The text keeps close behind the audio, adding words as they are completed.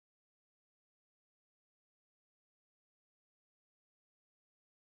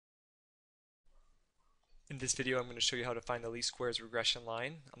In this video, I'm going to show you how to find the least squares regression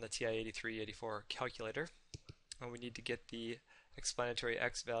line on the TI83 TI84 calculator. And we need to get the explanatory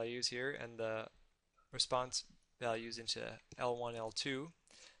x values here and the response values into L1, L2.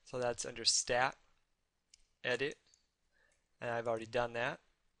 So that's under Stat, Edit, and I've already done that.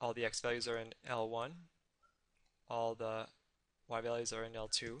 All the x values are in L1. All the y values are in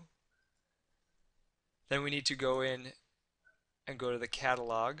L2. Then we need to go in and go to the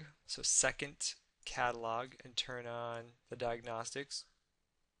catalog. So second catalog and turn on the diagnostics.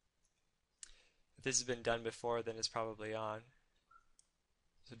 If this has been done before, then it's probably on.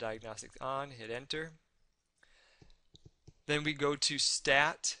 So diagnostics on, hit enter. Then we go to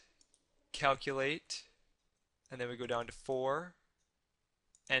stat, calculate, and then we go down to 4,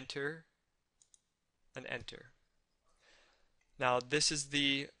 enter, and enter. Now this is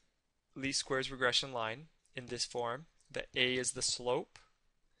the least squares regression line in this form. The A is the slope.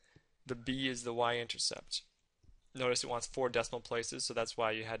 The B is the y-intercept. Notice it wants 4 decimal places, so that's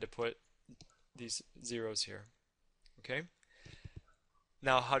why you had to put these zeros here. Okay?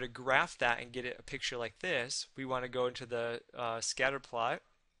 Now how to graph that and get it a picture like this, we want to go into the scatter plot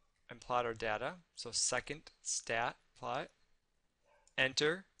and plot our data. So second stat plot,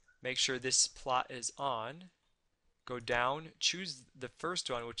 enter, make sure this plot is on, go down, choose the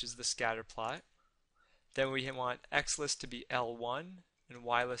first one, which is the scatter plot. Then we want x list to be L1 and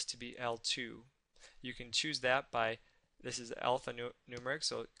y list to be L2. You can choose that by, this is alpha numeric,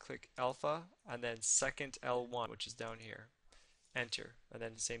 so click alpha and then second L1, which is down here. Enter, and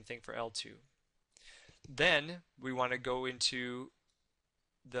then the same thing for L2. Then we want to go into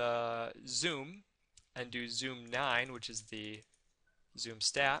the zoom and do zoom 9, which is the zoom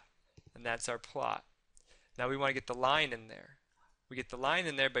stat, and that's our plot. Now we want to get the line in there. We get the line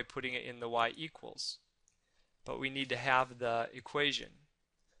in there by putting it in the y equals, but we need to have the equation.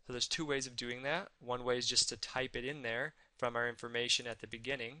 So there's 2 ways of doing that. One way is just to type it in there from our information at the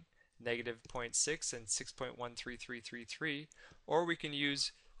beginning, -0.6 and 6.13333, or we can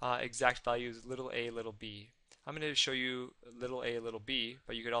use exact values little a, little b. I'm going to show you little a, little b,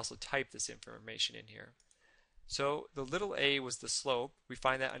 but you could also type this information in here. So the little a was the slope. We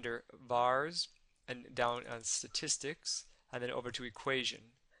find that under vars and down on statistics, and then over to equation.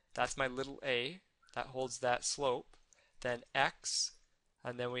 That's my little a. That holds that slope. Then x,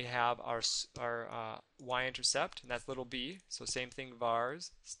 and then we have our y-intercept, and that's little b. So same thing,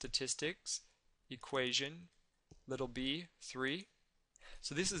 vars, statistics, equation, little b, 3.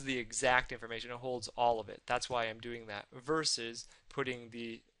 So this is the exact information. It holds all of it. That's why I'm doing that, versus putting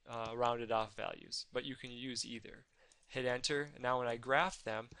the rounded off values. But you can use either. Hit enter, and now when I graph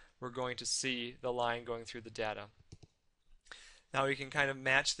them, we're going to see the line going through the data. Now we can kind of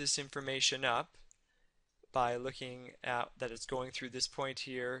match this information up by looking at that it's going through this point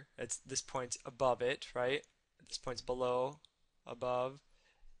here. This point's above it, right? This point's below, above.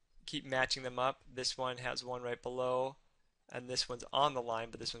 Keep matching them up. This one has one right below, and this one's on the line,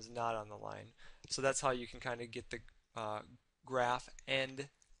 but this one's not on the line. So that's how you can kind of get the graph and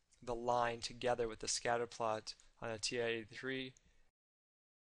the line together with the scatter plot on a TI83